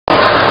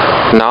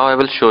Now I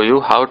will show you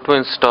how to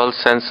install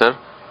sensor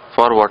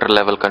for water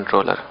level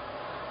controller.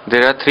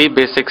 There are three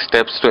basic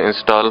steps to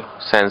install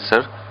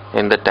sensor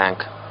in the tank.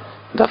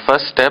 The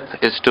first step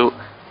is to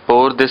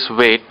pour this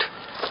weight,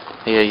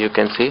 here you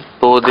can see,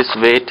 pour this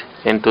weight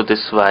into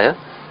this wire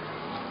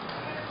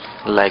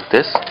like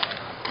this.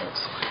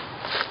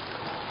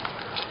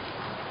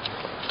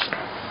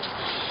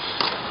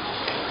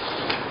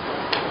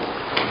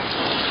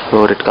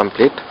 Pour it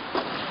complete.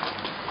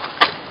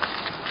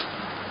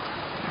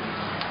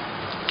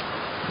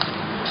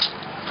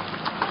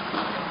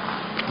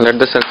 Let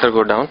the sensor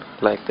go down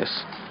like this.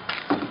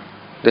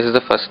 This is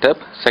the first step.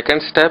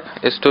 Second step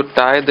is to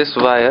tie this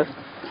wire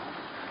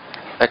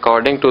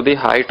according to the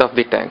height of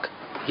the tank.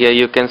 Here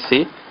you can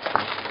see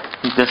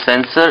the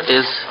sensor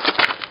is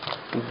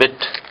bit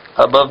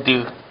above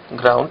the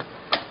ground,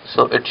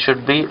 so it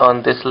should be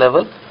on this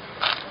level,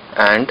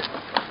 and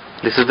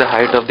this is the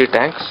height of the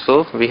tank,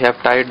 so we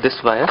have tied this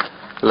wire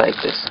like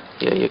this.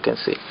 Here you can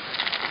see,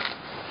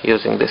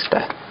 using this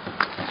tie.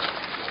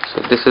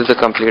 So this is the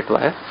complete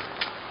wire.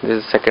 This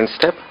is the second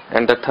step,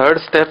 and the third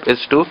step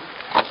is to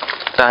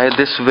tie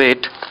this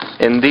weight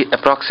in the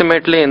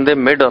approximately in the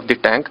mid of the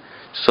tank,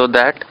 so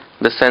that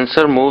the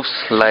sensor moves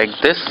like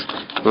this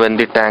when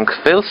the tank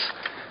fills,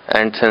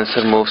 and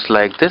sensor moves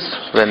like this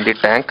when the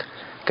tank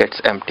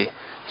gets empty.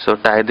 So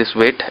tie this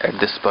weight at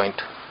this point.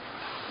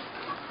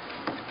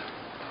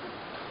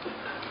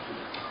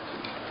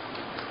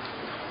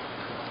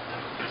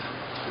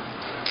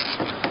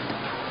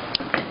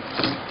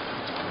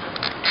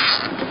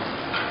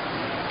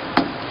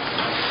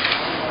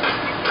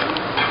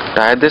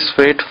 Tie this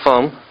weight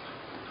firm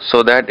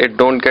so that it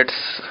don't get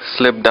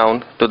slipped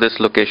down to this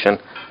location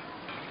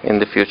in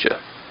the future.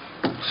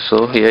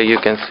 So here you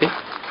can see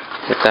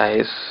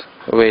the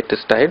weight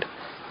is tied.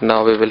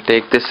 Now we will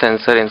take this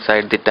sensor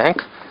inside the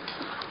tank.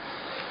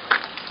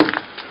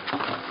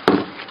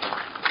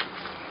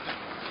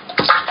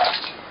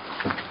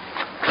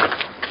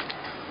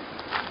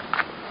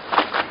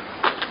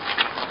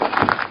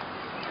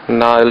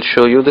 Now I will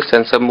show you the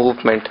sensor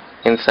movement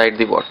inside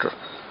the water.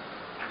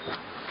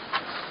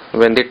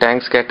 When the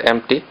tanks get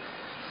empty,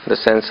 the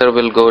sensor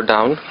will go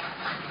down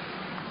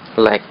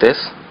like this,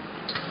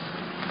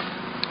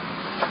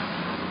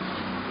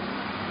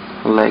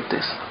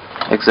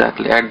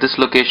 exactly. At this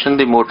location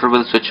the motor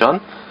will switch on,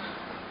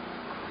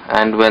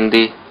 and when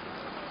the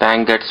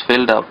tank gets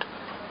filled out,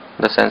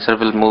 the sensor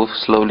will move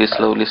slowly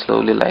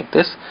like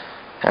this,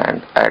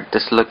 and at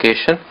this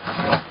location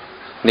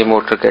the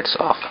motor gets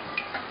off.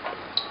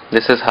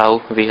 This is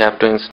how we have to install